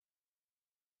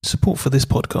Support for this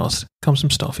podcast comes from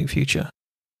Staffing Future.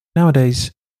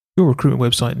 Nowadays, your recruitment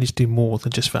website needs to do more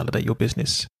than just validate your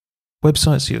business.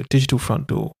 Websites are your digital front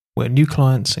door, where new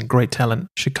clients and great talent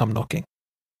should come knocking.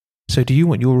 So do you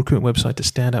want your recruitment website to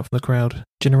stand out from the crowd,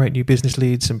 generate new business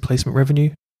leads and placement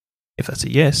revenue? If that's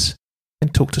a yes,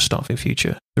 then talk to Staffing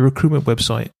Future, the recruitment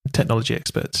website and technology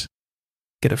experts.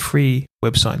 Get a free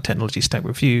website and technology stack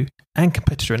review and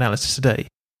competitor analysis today.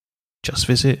 Just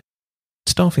visit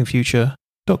staffingfuture.com/rules.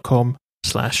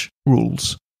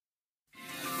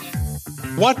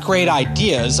 What great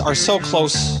ideas are so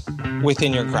close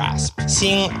within your grasp?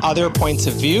 Seeing other points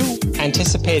of view,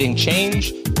 anticipating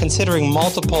change, considering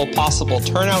multiple possible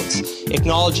turnouts,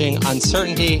 acknowledging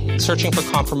uncertainty, searching for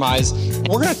compromise.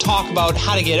 We're going to talk about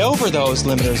how to get over those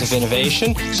limiters of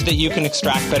innovation so that you can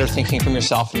extract better thinking from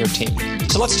yourself and your team.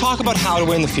 So let's talk about how to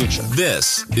win the future.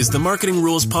 This is the Marketing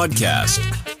Rules Podcast.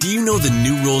 Do you know the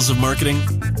new rules of marketing?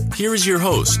 Here is your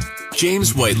host,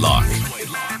 James Whitelock.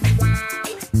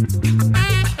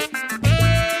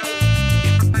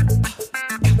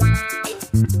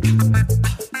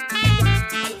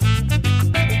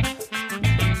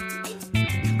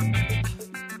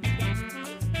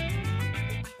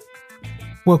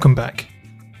 Welcome back.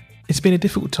 It's been a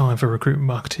difficult time for recruitment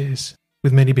marketeers,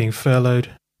 with many being furloughed,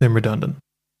 then redundant.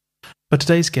 But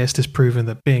today's guest has proven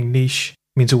that being niche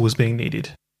means always being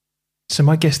needed. So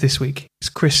my guest this week is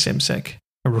Chris Simsek,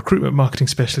 a recruitment marketing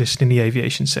specialist in the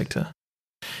aviation sector.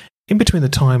 In between the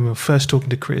time of first talking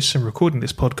to Chris and recording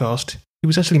this podcast, he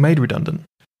was actually made redundant.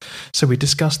 So we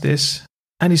discussed this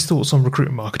and his thoughts on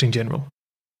recruitment marketing in general.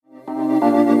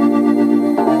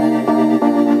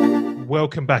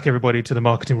 Welcome back, everybody, to the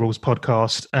Marketing Rules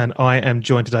Podcast. And I am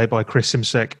joined today by Chris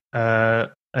Simsek, a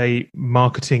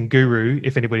marketing guru,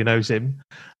 if anybody knows him.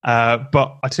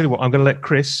 But I tell you what, I'm going to let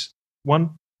Chris,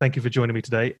 one, thank you for joining me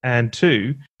today. And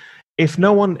two, if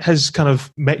no one has kind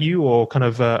of met you or kind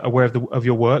of aware of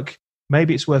your work,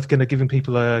 maybe it's worth kind of giving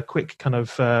people a quick kind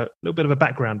of little bit of a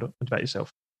background about yourself.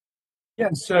 Yeah,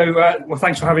 so, well,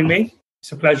 thanks for having me.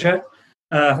 It's a pleasure.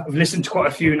 I've listened to quite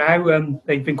a few now.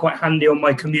 They've been quite handy on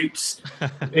my commutes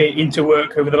into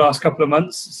work over the last couple of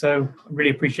months, so I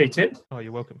really appreciate it. Oh,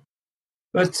 you're welcome.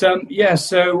 But so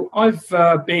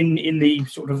I've been in the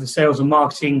sort of the sales and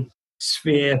marketing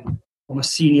sphere on a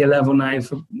senior level now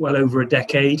for well over a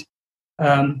decade.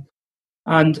 And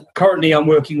currently I'm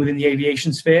working within the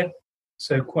aviation sphere,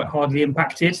 so quite hardly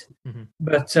impacted. Mm-hmm.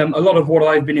 But a lot of what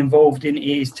I've been involved in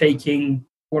is taking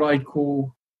what I'd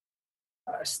call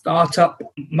startup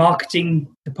marketing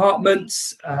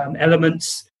departments,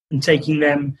 elements, and taking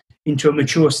them into a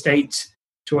mature state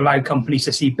to allow companies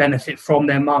to see benefit from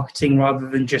their marketing rather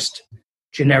than just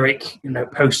generic,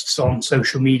 posts on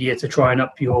social media to try and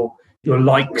up your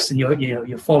likes and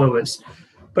your followers.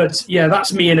 But yeah,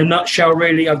 that's me in a nutshell.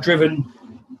 Really, I've driven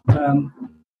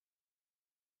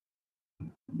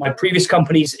my previous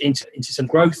companies into some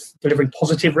growth, delivering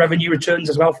positive revenue returns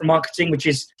as well from marketing, which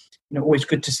is always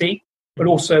good to see. But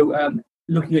also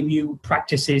looking at new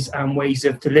practices and ways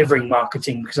of delivering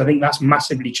marketing, because I think that's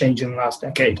massively changed in the last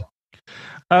decade.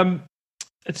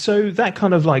 So that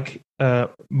kind of like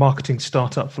marketing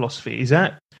startup philosophy, is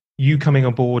that you coming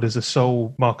on board as a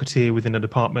sole marketeer within a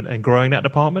department and growing that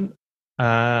department?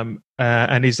 And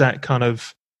is that kind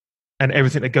of, and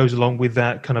everything that goes along with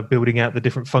that, kind of building out the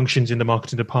different functions in the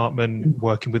marketing department,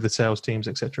 working with the sales teams,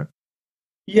 etc.?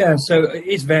 Yeah, so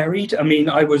it's varied. I mean,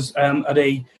 I was at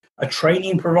a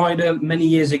training provider many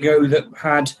years ago that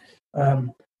had a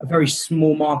very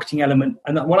small marketing element.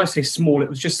 And when I say small, it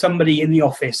was just somebody in the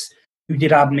office who did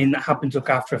admin that happened to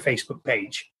look after a Facebook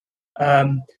page.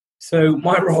 So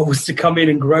my role was to come in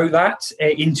and grow that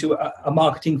into a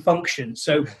marketing function.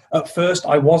 So at first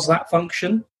I was that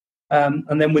function.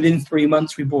 And then within 3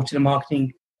 months, we brought in a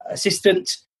marketing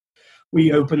assistant.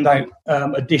 We opened out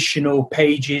additional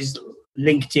pages,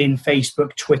 LinkedIn,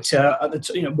 Facebook, Twitter,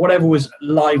 whatever was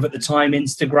live at the time,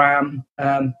 Instagram.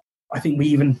 I think we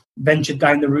even ventured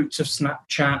down the routes of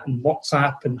Snapchat and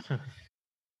WhatsApp. And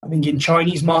I think in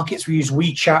Chinese markets, we use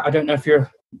WeChat. I don't know if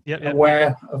you're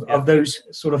aware of those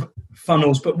sort of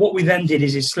funnels. But what we then did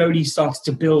is slowly started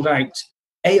to build out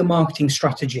a marketing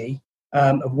strategy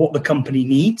of what the company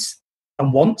needs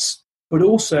and wants, but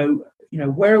also,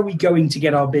 where are we going to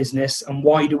get our business and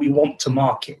why do we want to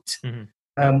market?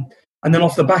 Mm-hmm. And then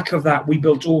off the back of that, we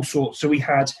built all sorts. So we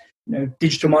had,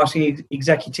 digital marketing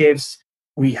executives.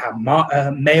 We had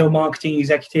mail marketing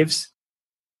executives.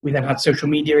 We then had social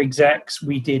media execs.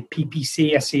 We did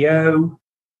PPC, SEO,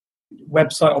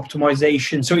 website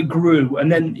optimization. So it grew.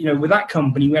 And then, with that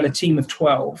company, we had a team of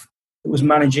 12 that was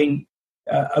managing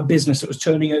a business that was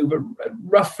turning over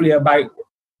roughly about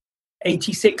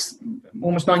 86,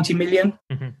 almost 90 million,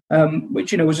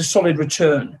 which, was a solid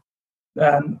return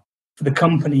for the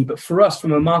company. But for us,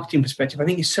 from a marketing perspective, I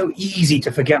think it's so easy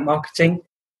to forget marketing.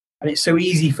 And it's so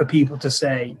easy for people to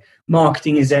say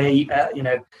marketing is they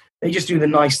just do the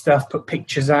nice stuff, put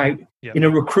pictures out. Yeah. In a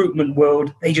recruitment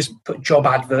world, they just put job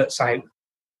adverts out.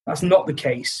 That's not the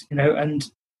case, and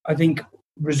I think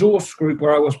Resource Group,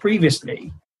 where I was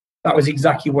previously, that was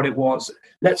exactly what it was.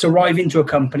 Let's arrive into a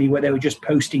company where they were just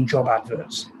posting job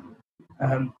adverts.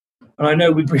 And I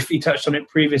know we briefly touched on it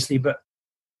previously, but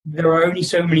there are only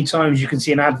so many times you can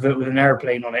see an advert with an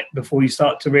airplane on it before you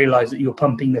start to realize that you're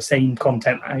pumping the same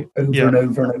content out over and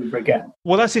over and over again.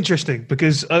 Well, that's interesting,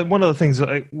 because one of the things that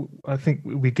I think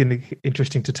we're going to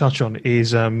interesting to touch on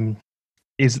is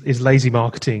lazy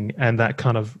marketing and that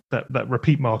kind of that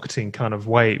repeat marketing kind of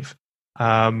wave.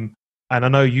 And I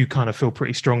know you kind of feel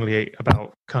pretty strongly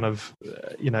about kind of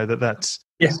that's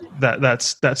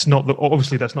not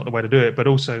obviously that's not the way to do it, but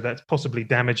also that's possibly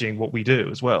damaging what we do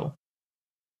as well.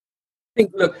 I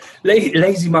think, look,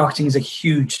 lazy marketing is a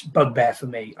huge bugbear for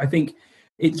me. I think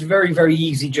it's very, very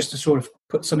easy just to sort of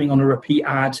put something on a repeat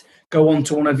ad, go on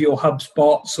to one of your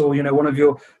HubSpots or, one of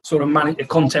your sort of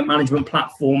content management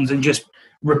platforms and just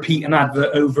repeat an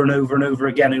advert over and over and over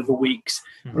again over weeks.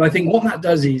 But I think what that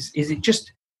does is it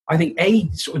just, I think,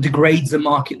 sort of degrades the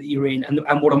market that you're in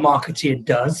and what a marketeer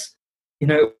does.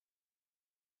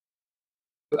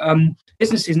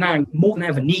 Businesses now more than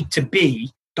ever need to be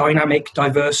dynamic,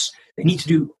 diverse. They need to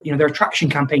do, their attraction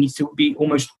campaign needs to be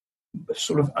almost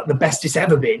sort of the best it's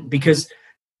ever been, because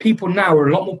people now are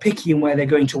a lot more picky in where they're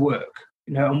going to work,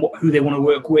 and who they want to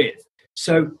work with.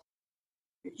 So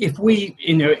if we,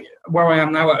 where I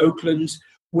am now at Oakland,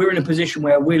 we're in a position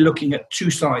where we're looking at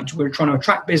two sides. We're trying to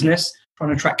attract business, trying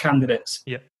to attract candidates.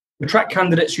 Yeah. To attract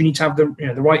candidates, you need to have the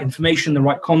right information, the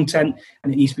right content,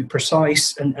 and it needs to be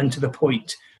precise and to the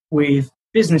point. With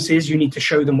businesses, you need to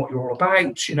show them what you're all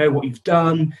about, what you've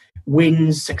done,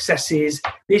 wins, successes.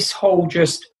 This whole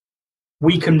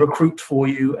we can recruit for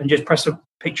you and just press a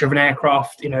picture of an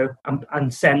aircraft,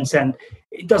 and send.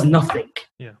 It does nothing.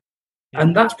 Yeah.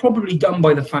 And that's probably done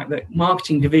by the fact that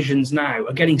marketing divisions now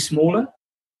are getting smaller.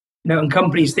 And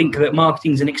companies think that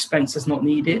marketing is an expense that's not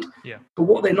needed. Yeah. But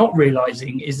what they're not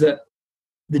realizing is that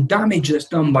the damage that's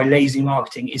done by lazy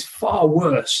marketing is far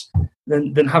worse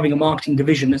than having a marketing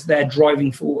division that's there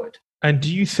driving forward. And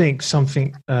do you think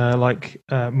something like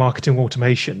marketing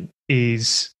automation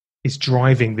is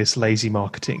driving this lazy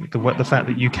marketing? The fact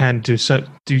that you can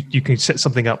you can set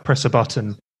something up, press a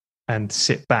button, and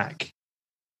sit back.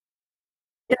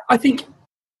 Yeah, I think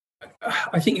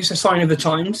it's a sign of the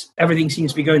times. Everything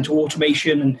seems to be going to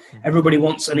automation, and everybody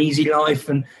wants an easy life.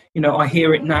 And I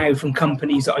hear it now from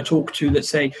companies that I talk to that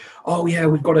say, "Oh yeah,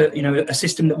 we've got a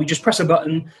system that we just press a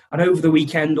button, and over the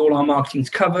weekend all our marketing's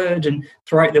covered, and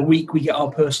throughout the week we get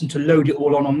our person to load it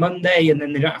all on Monday, and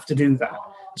then they don't have to do that."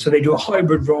 So they do a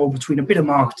hybrid role between a bit of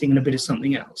marketing and a bit of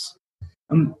something else.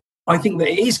 I think that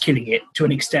it is killing it to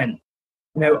an extent.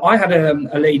 I had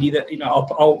a lady that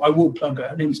I will plug her.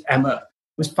 Her name's Emma.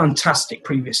 Was fantastic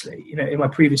previously, in my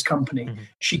previous company. Mm-hmm.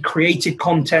 She created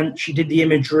content, she did the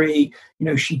imagery,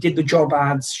 she did the job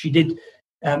ads, she did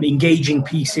engaging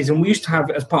pieces. And we used to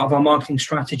have, as part of our marketing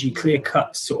strategy,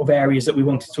 clear-cut sort of areas that we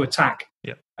wanted to attack.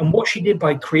 Yeah. And what she did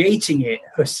by creating it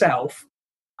herself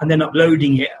and then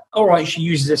uploading it, all right, she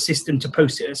uses a system to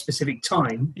post it at a specific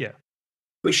time. Yeah.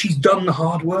 But she's done the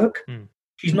hard work. Mm.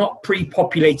 She's not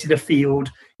pre-populated a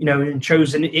field, and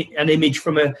chosen an image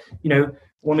from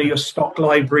one of your stock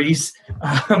libraries,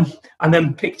 and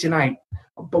then picked it out.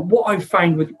 But what I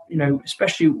found with,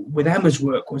 especially with Emma's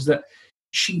work, was that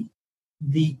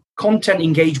the content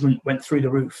engagement went through the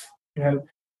roof.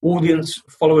 Audience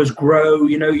followers grow.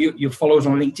 Your followers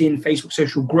on LinkedIn, Facebook,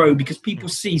 social grow because people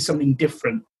see something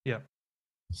different. Yeah.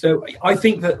 So I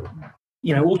think that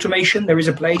automation, there is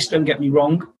a place. Don't get me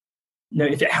wrong.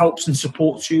 If it helps and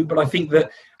supports you, but I think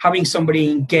that having somebody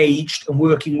engaged and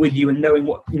working with you and knowing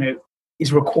what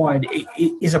is required,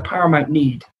 it is a paramount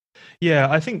need.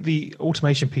 Yeah, I think the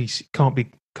automation piece can't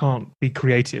be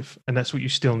creative, and that's what you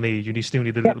still need. You still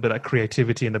need a little bit of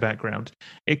creativity in the background.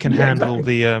 It can handle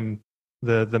exactly.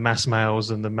 the mass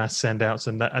mails and the mass send outs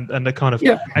and the kind of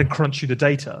and crunch you the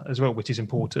data as well, which is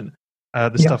important.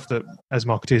 Stuff that as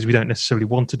marketeers we don't necessarily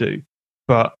want to do,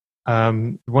 but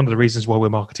one of the reasons why we're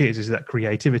marketeers is that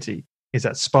creativity, is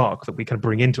that spark that we can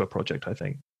bring into a project, I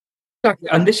think. Exactly.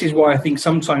 And this is why I think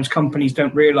sometimes companies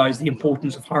don't realize the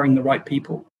importance of hiring the right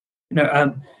people.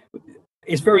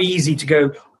 It's very easy to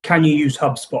go, can you use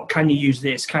HubSpot? Can you use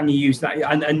this? Can you use that?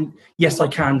 And yes, I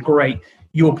can. Great.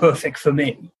 You're perfect for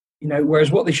me.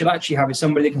 Whereas what they should actually have is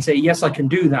somebody that can say, yes, I can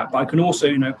do that, but I can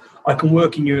also, I can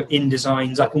work in your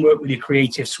InDesigns, I can work with your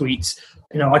creative suites,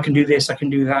 I can do this, I can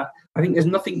do that. I think there's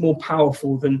nothing more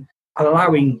powerful than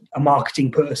allowing a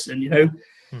marketing person,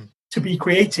 to be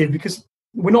creative, because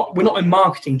we're not in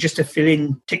marketing just to fill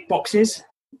in tick boxes.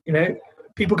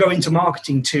 People go into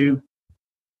marketing to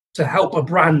help a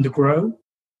brand grow.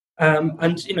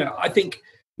 I think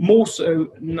more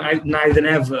so now than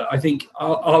ever, I think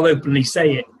I'll openly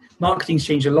say it. Marketing's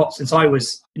changed a lot since I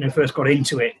was, first got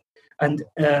into it. And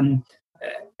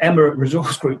Emma at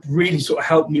Resource Group really sort of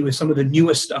helped me with some of the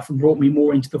newer stuff and brought me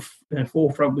more into the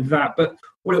forefront with that. But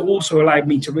what it also allowed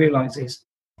me to realize is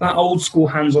that old school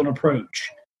hands-on approach,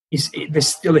 there's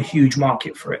still a huge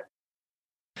market for it.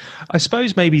 I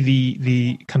suppose maybe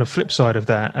the kind of flip side of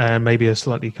that, and maybe a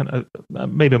slightly kind of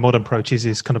maybe a modern approach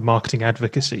is kind of marketing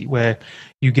advocacy, where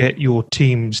you get your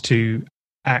teams to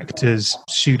act as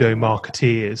pseudo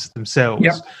marketeers themselves.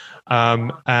 Yep.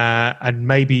 And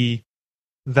maybe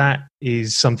that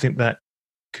is something that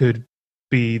could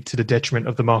be to the detriment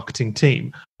of the marketing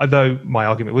team. Although my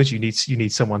argument was you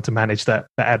need someone to manage that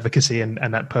advocacy and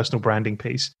that personal branding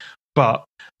piece. But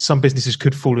some businesses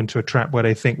could fall into a trap where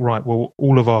they think, right, well,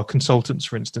 all of our consultants,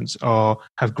 for instance,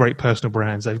 have great personal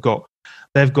brands. They've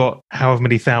got however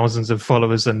many thousands of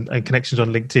followers and connections on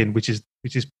LinkedIn, which is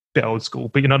a bit old school.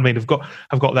 But you know what I mean? Have got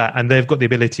that, and they've got the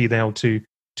ability now to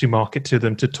market to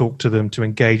them, to talk to them, to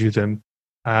engage with them.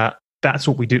 That's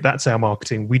what we do. That's our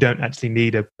marketing. We don't actually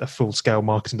need a full-scale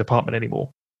marketing department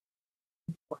anymore.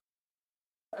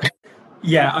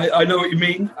 Yeah, I know what you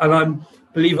mean, and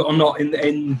believe it or not,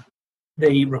 in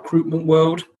the recruitment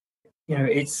world,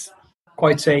 it's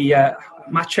quite a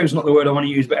macho's not the word I want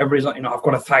to use, but everybody's like, I've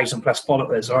got 1,000+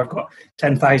 followers, or I've got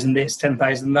 10,000 this,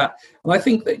 10,000 that, and I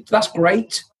think that's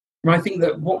great. And I think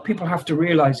that what people have to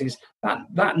realize is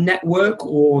that network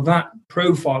or that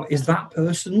profile is that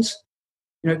person's,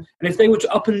 and if they were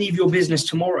to up and leave your business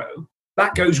tomorrow,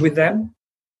 that goes with them,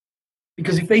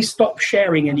 because if they stop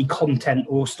sharing any content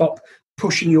or stop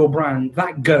pushing your brand,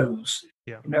 that goes.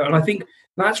 Yeah. And I think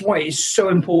that's why it's so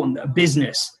important that a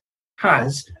business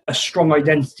has a strong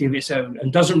identity of its own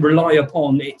and doesn't rely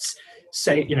upon its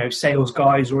sales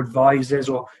guys or advisors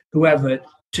or whoever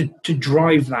to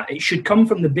drive that. It should come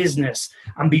from the business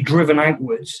and be driven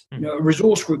outwards. A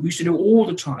Resource Group, we used to do all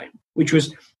the time, which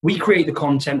was we create the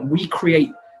content, we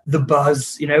create the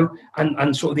buzz,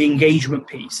 and sort of the engagement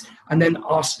piece, and then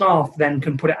our staff then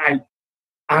can put it out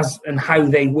as and how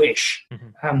they wish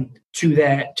to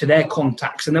their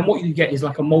contacts. And then what you get is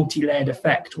like a multi-layered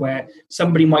effect where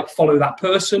somebody might follow that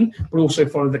person but also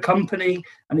follow the company,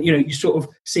 and you sort of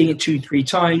seeing it 2-3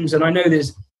 times. And I know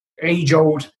there's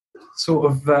age-old sort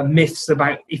of myths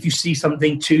about if you see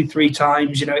something 2-3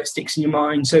 times, it sticks in your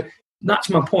mind. So that's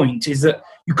my point, is that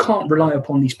you can't rely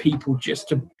upon these people just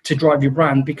to drive your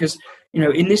brand, because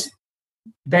in this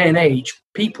day and age,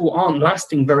 people aren't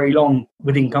lasting very long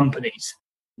within companies.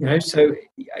 So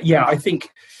yeah, I think,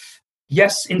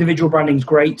 yes, individual branding is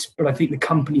great, but I think the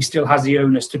company still has the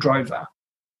onus to drive that.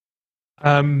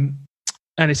 And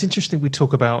it's interesting we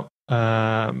talk about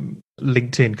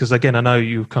LinkedIn, because again, I know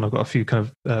you've kind of got a few kind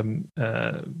of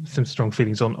some strong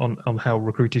feelings on how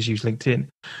recruiters use LinkedIn.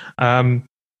 I'm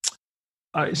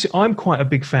quite a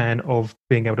big fan of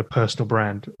being able to personal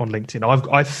brand on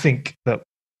LinkedIn. I think that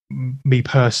me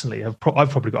personally, I've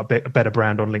probably got a better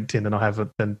brand on LinkedIn than I have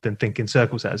than Thinking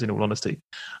Circles has, in all honesty.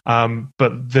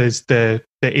 But they're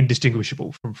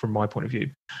indistinguishable from my point of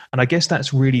view, and I guess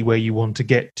that's really where you want to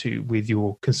get to with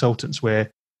your consultants, where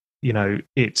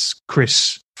it's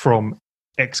Chris from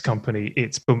X company,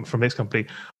 it's Bump from X company,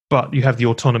 but you have the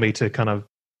autonomy to kind of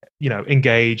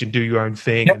engage and do your own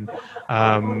thing,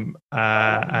 and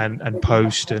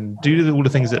post and do all the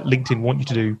things that LinkedIn want you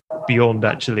to do beyond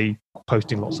actually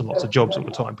posting lots and lots of jobs all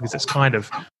the time, because it's kind of,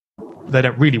 they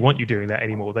don't really want you doing that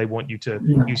anymore. They want you to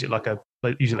use it like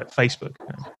Facebook.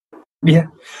 Yeah,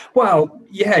 well,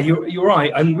 yeah, you're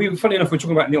right. And funny enough, we were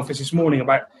talking about in the office this morning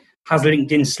about, has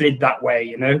LinkedIn slid that way?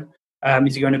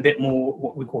 Is it going a bit more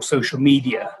what we call social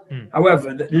media?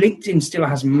 However, LinkedIn still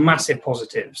has massive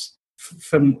positives.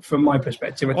 From my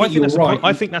perspective, I think you're right.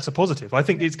 I think that's a positive. I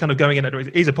think it's kind of going in that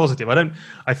direction. It is a positive.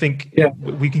 I think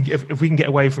we can, if we can get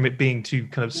away from it being too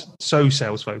kind of so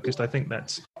sales focused. I think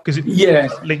that's because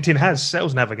LinkedIn has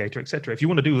Sales Navigator, etc. If you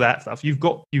want to do that stuff, you've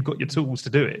got your tools to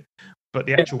do it. But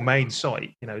the actual main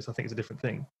site, I think it's a different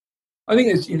thing. I think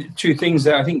there's two things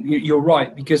there. I think you're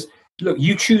right, because look,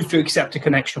 you choose to accept a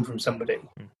connection from somebody.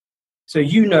 So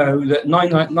that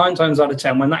nine times out of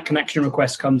 10, when that connection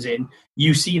request comes in,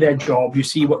 you see their job, you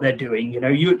see what they're doing,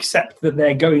 you accept that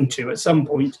they're going to, at some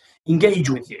point, engage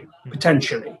with you,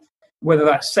 potentially. whether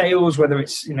that's sales, whether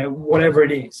it's, whatever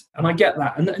it is. And I get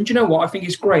that. And you know what? I think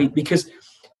it's great because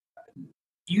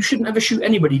you shouldn't ever shoot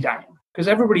anybody down because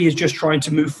everybody is just trying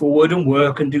to move forward and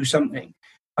work and do something.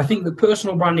 I think the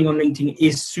personal branding on LinkedIn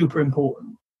is super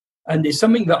important. And it's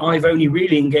something that I've only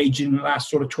really engaged in the last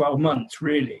sort of 12 months,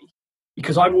 really,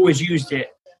 because I've always used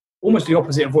it almost the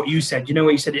opposite of what you said.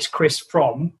 Where you said it's Chris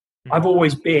from. I've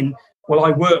always been, well, I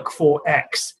work for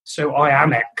X, so I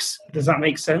am X. Does that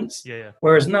make sense? Yeah.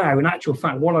 Whereas now, in actual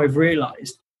fact, what I've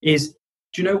realized is,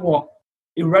 do you know what?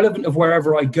 Irrelevant of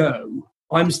wherever I go,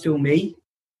 I'm still me.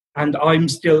 And I'm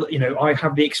still, I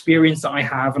have the experience that I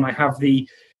have and I have the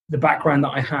background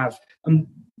that I have. And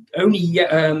only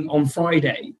on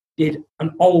Friday did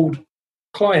an old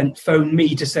client phone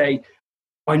me to say,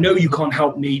 I know you can't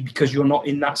help me because you're not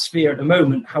in that sphere at the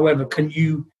moment. However, can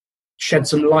you shed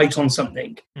some light on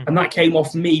something? And that came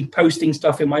off me posting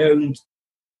stuff in my own,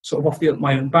 sort of off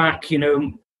my own back,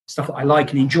 stuff that I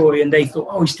like and enjoy. And they thought,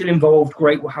 oh, he's still involved.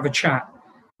 Great, we'll have a chat.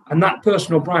 And that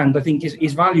personal brand, I think,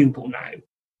 is valuable now.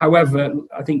 However,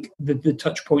 I think the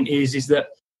touch point is that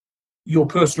your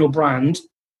personal brand,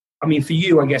 I mean, for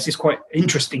you, I guess it's quite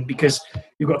interesting because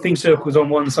you've got Think Circles on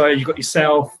one side, you've got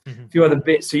yourself, a few other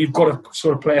bits, so you've got to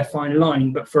sort of play a fine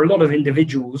line. But for a lot of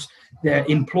individuals, they're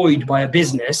employed by a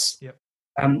business,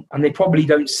 and they probably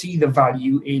don't see the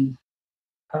value in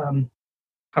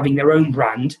having their own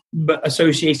brand, but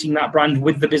associating that brand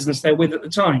with the business they're with at the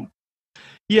time.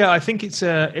 Yeah, I think it's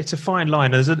a fine line.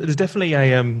 There's definitely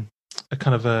a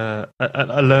kind of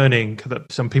a learning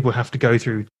that some people have to go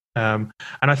through. And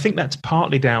I think that's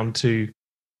partly down to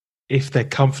if they're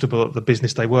comfortable at the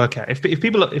business they work at. If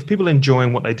people are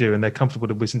enjoying what they do and they're comfortable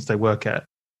with the business they work at,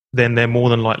 then they're more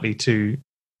than likely to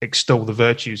extol the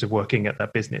virtues of working at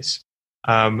that business.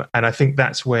 And I think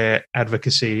that's where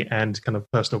advocacy and kind of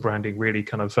personal branding really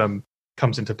kind of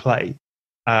comes into play.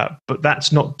 But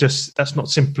that's not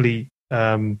simply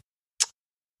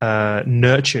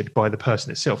nurtured by the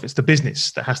person itself. It's the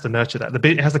business that has to nurture that.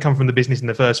 It has to come from the business in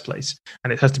the first place,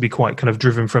 and it has to be quite kind of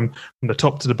driven from the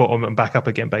top to the bottom and back up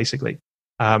again, basically.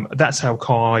 That's how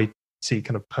I see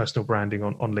kind of personal branding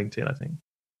on LinkedIn, I think.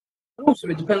 Also,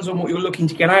 it depends on what you're looking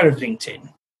to get out of LinkedIn.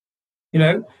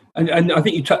 And I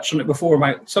think you touched on it before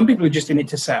about some people are just in it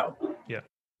to sell. Yeah.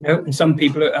 And some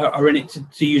people are in it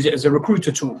to use it as a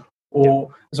recruiter tool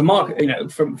or as a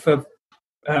market, for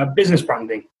business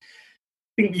branding.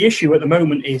 I think the issue at the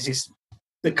moment is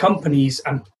that companies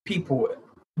and people,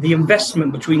 the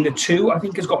investment between the two, I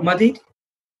think, has got muddied,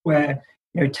 where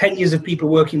 10 years of people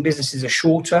working businesses are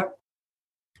shorter.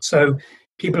 So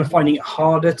people are finding it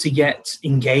harder to get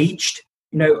engaged.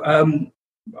 I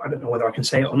don't know whether I can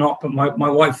say it or not, but my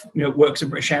wife, works at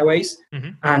British Airways,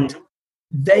 and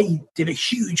they did a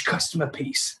huge customer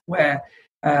piece where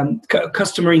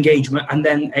customer engagement and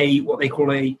then what they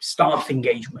call a staff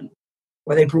engagement,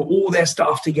 where they brought all their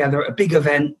staff together at a big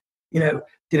event,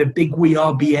 did a big We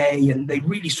Are BA, and they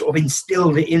really sort of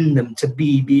instilled it in them to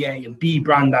be BA and be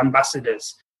brand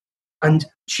ambassadors. And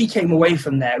she came away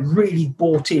from there really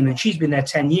bought in, and she's been there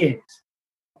 10 years.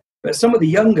 But some of the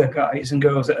younger guys and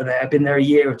girls that are there, been there a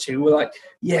year or two, were like,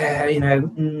 yeah,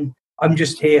 I'm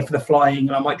just here for the flying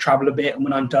and I might travel a bit, and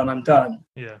when I'm done, I'm done.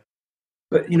 Yeah.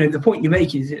 But, the point you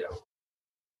make is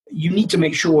you need to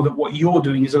make sure that what you're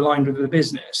doing is aligned with the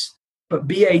business. But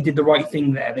BA did the right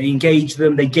thing there. They engaged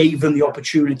them. They gave them the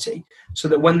opportunity so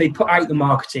that when they put out the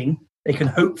marketing, they can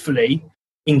hopefully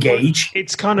engage.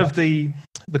 It's kind of the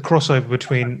crossover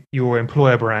between your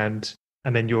employer brand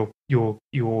and then your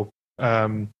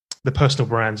the personal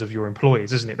brands of your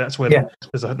employees, isn't it? That's where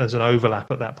there's an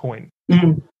overlap at that point.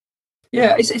 Mm.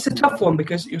 Yeah, it's a tough one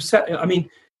because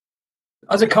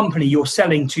as a company, you're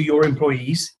selling to your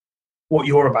employees what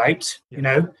you're about,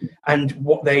 and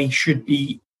what they should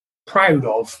be proud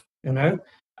of, and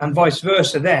vice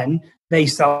versa. Then they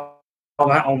sell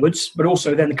that onwards, but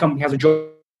also then the company has a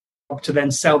job to then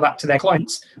sell that to their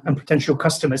clients and potential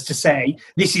customers to say,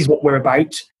 this is what we're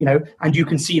about, and you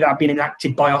can see that being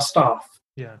enacted by our staff.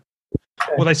 Yeah.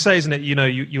 Well, they say, isn't it,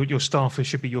 your staff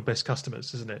should be your best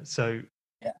customers, isn't it? So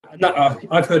yeah, no,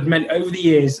 I've heard many over the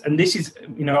years, and this is,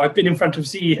 I've been in front of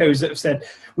CEOs that have said,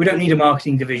 we don't need a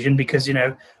marketing division because,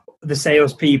 the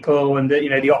salespeople and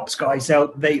the ops guys,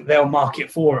 they'll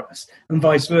market for us, and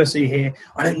vice versa here.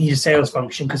 I don't need a sales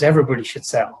function because everybody should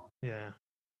sell. Yeah.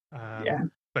 Yeah.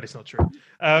 But it's not true.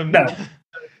 No, not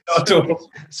at all.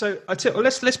 So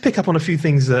let's pick up on a few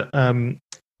things that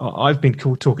I've been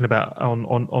talking about on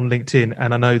LinkedIn,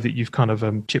 and I know that you've kind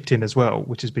of chipped in as well,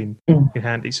 which has been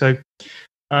handy. So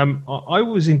I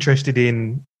was interested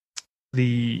in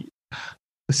the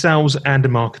sales and the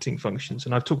marketing functions,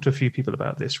 and I've talked to a few people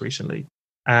about this recently.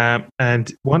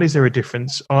 And one, is there a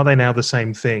difference? Are they now the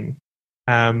same thing?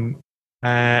 And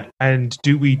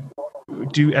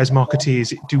do as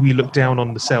marketeers, do we look down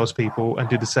on the salespeople, and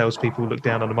do the salespeople look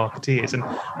down on the marketeers? And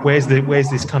where's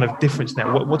this kind of difference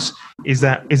now? Is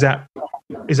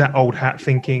that old hat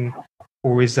thinking,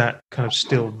 or is that kind of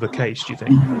still the case, do you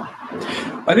think?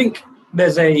 I think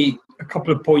there's a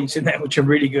couple of points in there which are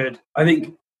really good. I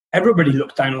think everybody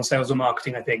looks down on sales and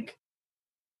marketing. I think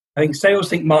sales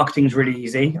think marketing is really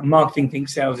easy, and marketing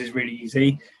thinks sales is really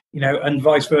easy, and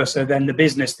vice versa. Then the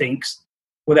business thinks,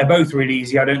 well, they're both really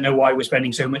easy. I don't know why we're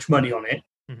spending so much money on it.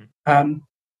 Mm-hmm.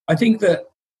 I think that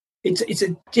it's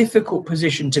a difficult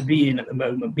position to be in at the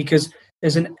moment, because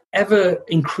there's an ever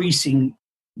increasing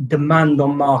demand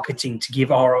on marketing to give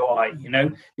ROI.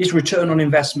 This return on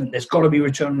investment, there's got to be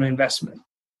return on investment.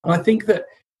 And I think that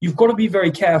you've got to be very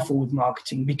careful with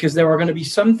marketing, because there are going to be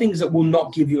some things that will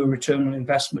not give you a return on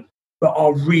investment, but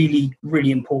are really, really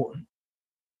important.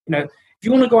 If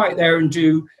you want to go out there and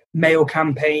do mail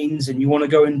campaigns, and you want to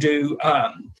go and do,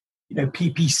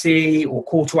 PPC or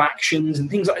call to actions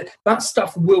and things like that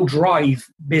stuff will drive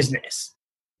business,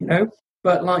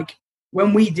 But like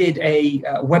when we did a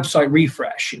website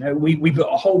refresh, we built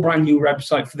a whole brand new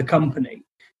website for the company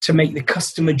to make the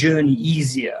customer journey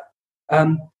easier.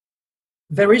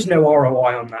 There is no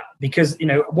ROI on that, because,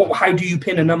 how do you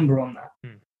pin a number on that?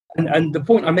 And the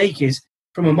point I make is,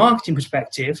 from a marketing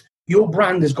perspective, your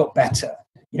brand has got better.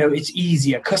 It's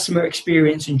easier. Customer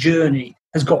experience and journey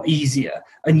has got easier.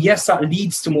 And yes, that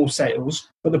leads to more sales.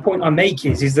 But the point I make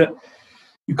is that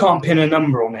you can't pin a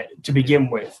number on it to begin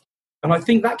with. And I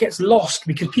think that gets lost,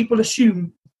 because people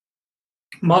assume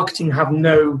marketing have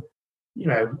no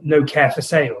care for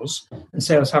sales, and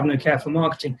sales have no care for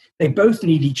marketing. They both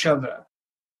need each other.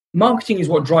 Marketing is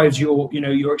what drives your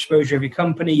exposure of your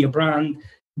company, your brand,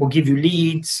 will give you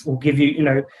leads, will give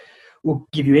you, will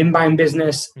give you inbound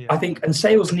business. Yeah. I think, and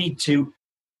sales need to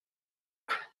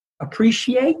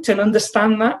appreciate and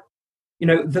understand that,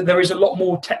 that there is a lot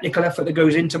more technical effort that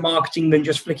goes into marketing than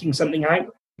just flicking something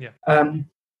out. Yeah.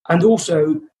 And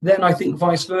also, then I think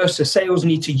vice versa, sales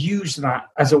need to use that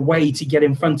as a way to get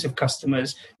in front of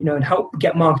customers, and help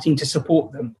get marketing to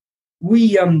support them.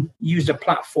 We used a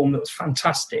platform that was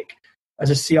fantastic as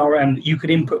a CRM, that you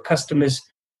could input customers'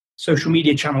 social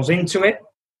media channels into it.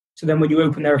 So then when you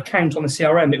open their account on the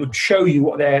CRM, it would show you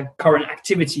what their current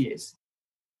activity is.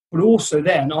 But also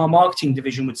then our marketing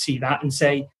division would see that and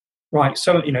say, right,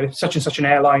 so, such and such an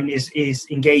airline is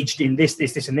engaged in this,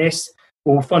 and this.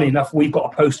 Well, funny enough, we've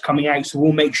got a post coming out, so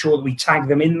we'll make sure that we tag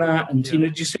them in that. And, do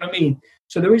you see what I mean?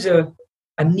 So there is a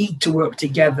need to work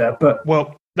together. But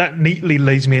well, that neatly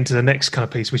leads me into the next kind of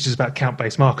piece, which is about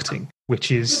account-based marketing, which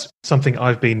is something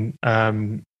I've been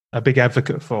a big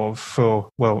advocate for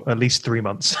at least 3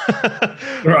 months.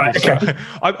 Right. Okay.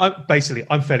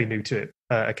 I'm fairly new to it,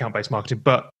 account-based marketing,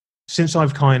 but since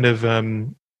I've kind of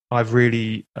I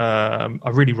really run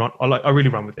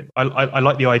with it. I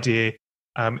like the idea.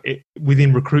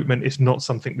 Within recruitment, it's not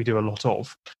something we do a lot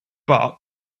of, but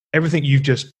everything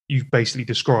you've basically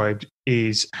described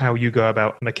is how you go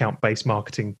about an account-based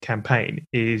marketing campaign.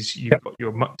 Is you've got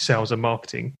your sales and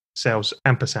marketing, sales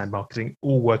ampersand marketing,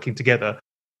 all working together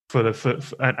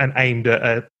and aimed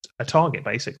at a target,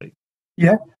 basically.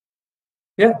 Yeah.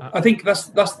 I think that's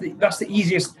the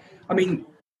easiest. I mean,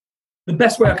 the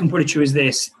best way I can put it to you is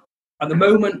this: at the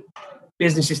moment,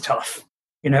 business is tough,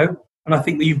 and I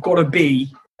think that you've got to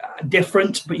be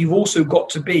different, but you've also got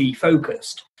to be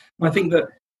focused. And I think that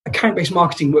account-based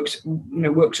marketing works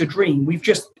a dream. We've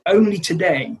just only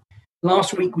today,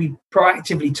 last week, we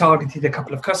proactively targeted a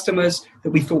couple of customers that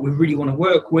we thought we really want to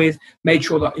work with, made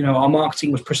sure that, our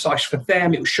marketing was precise for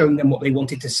them. It was showing them what they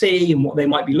wanted to see and what they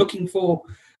might be looking for,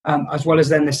 as well as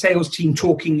then the sales team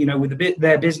talking, with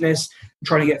their business,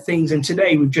 trying to get things. And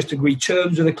today we've just agreed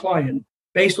terms with a client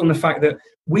based on the fact that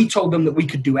we told them that we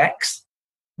could do X.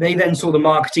 They then saw the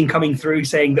marketing coming through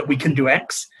saying that we can do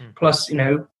X, plus,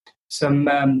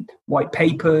 some white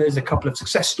papers, a couple of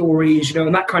success stories,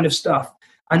 and that kind of stuff.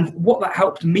 And what that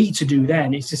helped me to do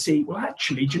then is to see, well,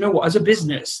 actually, do you know what? As a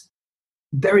business,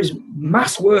 there is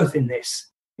mass worth in this,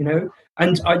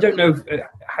 And I don't know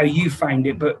how you find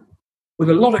it, but with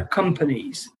a lot of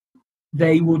companies,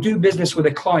 they will do business with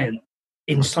a client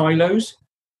in silos,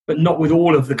 but not with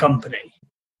all of the company.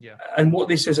 Yeah. And what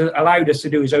this has allowed us to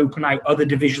do is open out other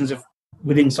divisions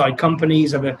with inside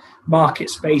companies, other market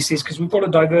spaces, because we've got to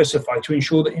diversify to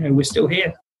ensure that, we're still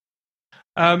here.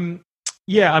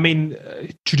 Yeah, I mean,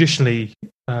 traditionally,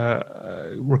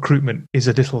 recruitment is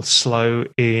a little slow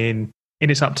in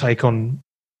its uptake on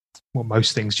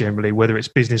most things generally, whether it's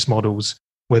business models,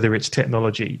 whether it's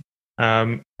technology.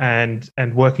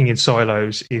 And working in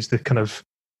silos is the kind of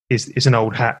is an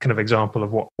old hat kind of example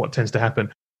of what tends to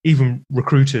happen. Even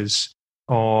recruiters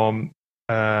are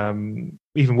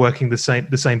even working the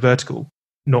same vertical,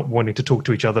 not wanting to talk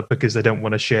to each other because they don't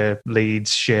want to share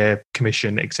leads, share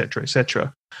commission, etc.,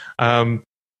 etc. And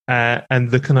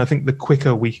I think the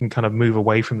quicker we can kind of move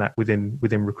away from that within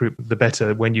recruitment, the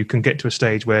better. When you can get to a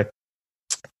stage where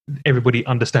everybody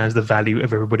understands the value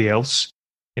of everybody else,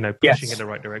 pushing in the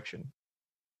right direction.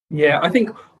 Yeah, I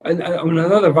think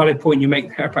another valid point you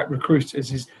make there about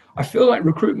recruiters is I feel like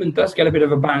recruitment does get a bit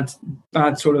of a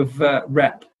bad sort of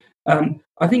rep.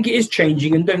 I think it is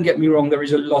changing, and don't get me wrong, there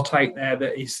is a lot out there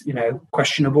that is,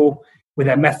 questionable with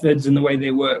their methods and the way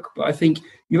they work. But I think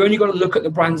you've only got to look at the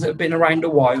brands that have been around a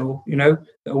while, that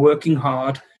are working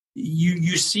hard.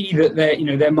 You see that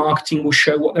their marketing will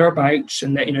show what they're about,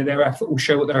 and their effort will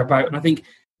show what they're about. And I think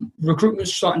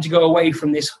recruitment's starting to go away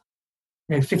from this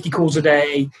 50 calls a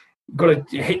day, got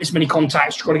to hit this many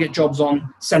contacts, got to get jobs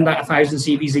on, send out 1,000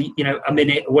 CVs, a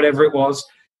minute or whatever it was,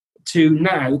 to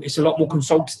now it's a lot more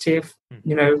consultative.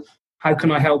 How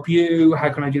can I help you? How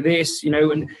can I do this?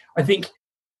 And I think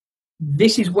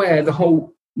this is where the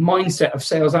whole mindset of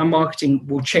sales and marketing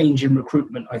will change in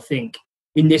recruitment, I think,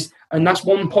 in this. And that's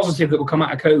one positive that will come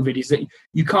out of COVID, is that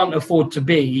you can't afford to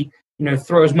be,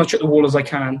 throw as much at the wall as I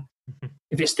can.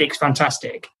 If it sticks,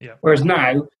 fantastic. Yeah. Whereas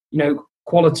now,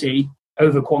 quality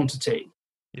over quantity.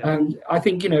 Yeah. And I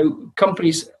think,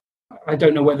 companies, I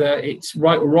don't know whether it's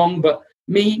right or wrong, but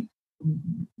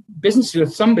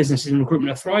some businesses in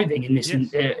recruitment are thriving in this.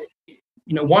 Yes.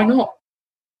 Why not?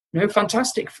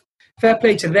 Fantastic. Fair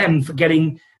play to them for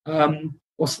getting,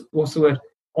 what's the word,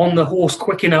 on the horse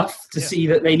quick enough to see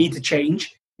that they need to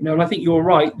change. And I think you're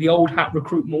right. The old hat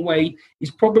recruitment way is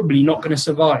probably not going to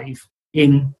survive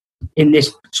in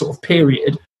this sort of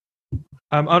period.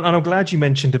 And I'm glad you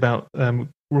mentioned about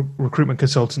recruitment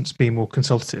consultants being more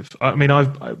consultative. I mean,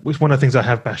 it's one of the things I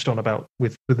have bashed on about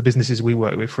with the businesses we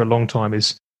work with for a long time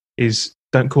is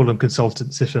don't call them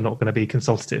consultants if they're not going to be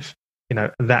consultative.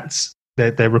 That's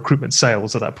their recruitment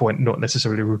sales at that point, not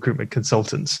necessarily recruitment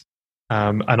consultants.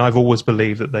 And I've always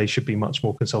believed that they should be much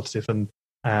more consultative. And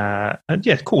yeah,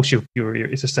 of course,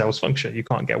 it's a sales function. You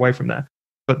can't get away from that.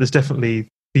 But there's definitely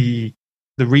the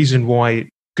reason why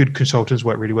good consultants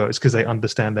work really well is because they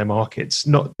understand their markets. It's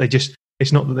not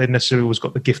that they've necessarily always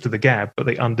got the gift of the gab, but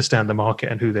they understand the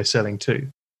market and who they're selling to.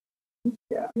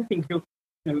 Yeah, I think at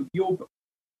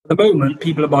the moment,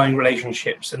 people are buying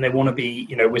relationships, and they want to be,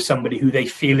 with somebody who they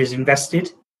feel is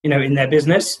invested, in their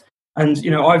business. And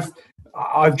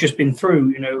I've just been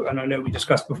through, and I know we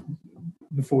discussed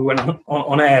before we went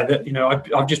on air that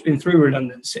I've just been through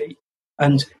redundancy,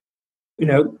 and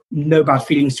no bad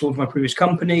feelings towards my previous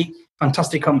company.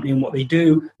 Fantastic company and what they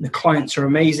do. The clients are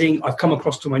amazing. I've come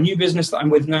across to my new business that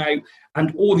I'm with now,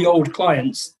 and all the old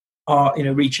clients are,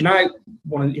 reaching out,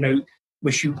 want to,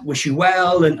 wish you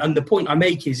well. And the point I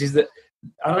make is that,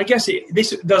 and I guess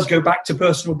this does go back to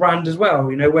personal brand as well,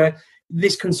 where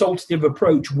this consultative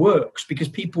approach works because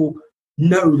people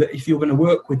know that if you're going to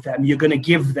work with them, you're going to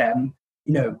give them,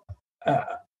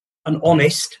 an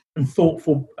honest and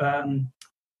thoughtful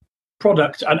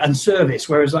product and service.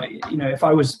 Whereas, if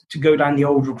I was to go down the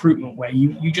old recruitment way,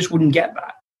 you just wouldn't get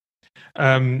that.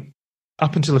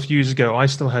 Up until a few years ago, I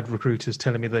still had recruiters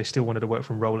telling me they still wanted to work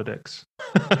from Rolodex.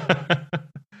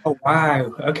 Oh,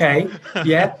 wow. Okay.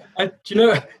 Yeah.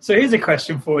 So here's a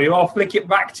question for you. I'll flick it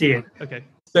back to you. Okay.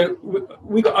 So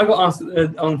I got asked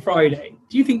on Friday,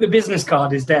 do you think the business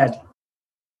card is dead?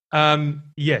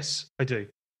 Yes, I do.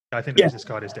 I think the business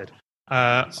card is dead.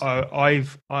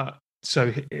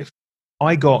 So if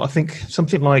I got, I think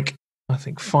something like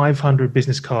 500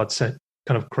 business cards kind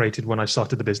of created when I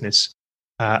started the business.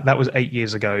 That was 8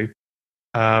 years ago.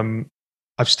 I've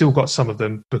still got some of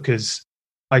them because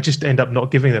I just end up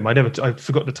not giving them. I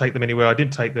forgot to take them anywhere. I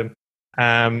didn't take them.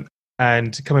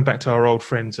 And coming back to our old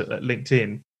friends at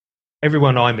LinkedIn,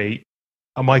 everyone I meet,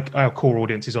 our core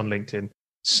audience is on LinkedIn.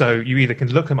 So you either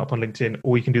can look them up on LinkedIn,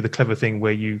 or you can do the clever thing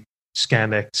where you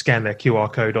scan their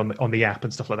QR code on the app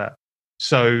and stuff like that.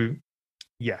 So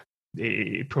yeah,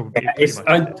 it probably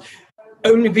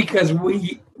only because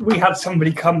we had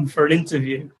somebody come for an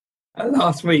interview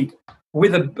last week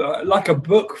with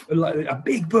a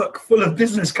big book full of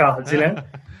business cards,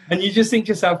 and you just think to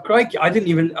yourself, crikey,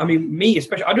 me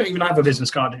especially, I don't even have a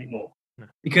business card anymore. No.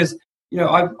 Because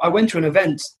I went to an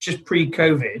event just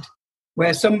pre-COVID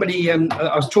where somebody I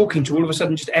was talking to all of a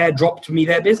sudden just airdropped me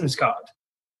their business card,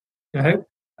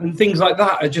 and things like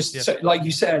that are just, so, like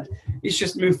you said, it's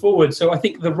just move forward. So I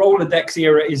think the Rolodex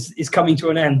era is coming to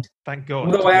an end. Thank God.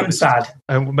 Although I am sad.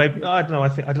 Maybe I don't know. I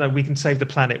don't know. We can save the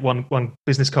planet one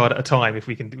business card at a time if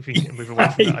we can move away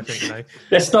from that. I think.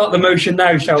 Let's start the motion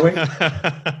now, shall we?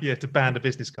 Yeah, to ban a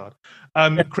business card.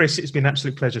 Chris, it's been an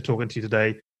absolute pleasure talking to you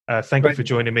today. Thank you for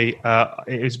joining me.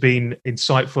 It has been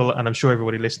insightful, and I'm sure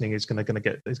everybody listening is going to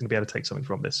be able to take something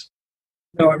from this.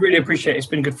 No, I really appreciate it. It's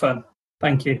been good fun.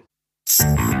 Thank you.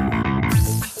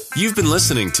 You've been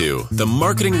listening to the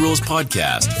Marketing Rules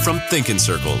Podcast from Thinking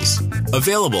Circles.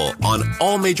 Available on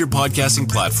all major podcasting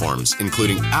platforms,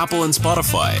 including Apple and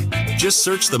Spotify. Just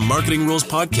search the Marketing Rules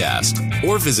Podcast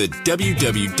or visit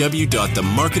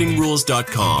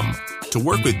www.themarketingrules.com. To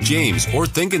work with James or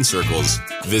Thinking Circles,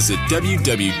 visit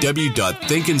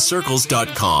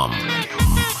www.thinkingcircles.com.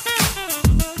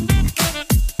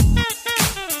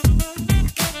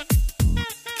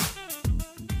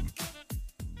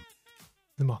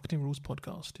 The Marketing Rules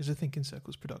Podcast is a Thinking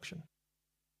Circles production.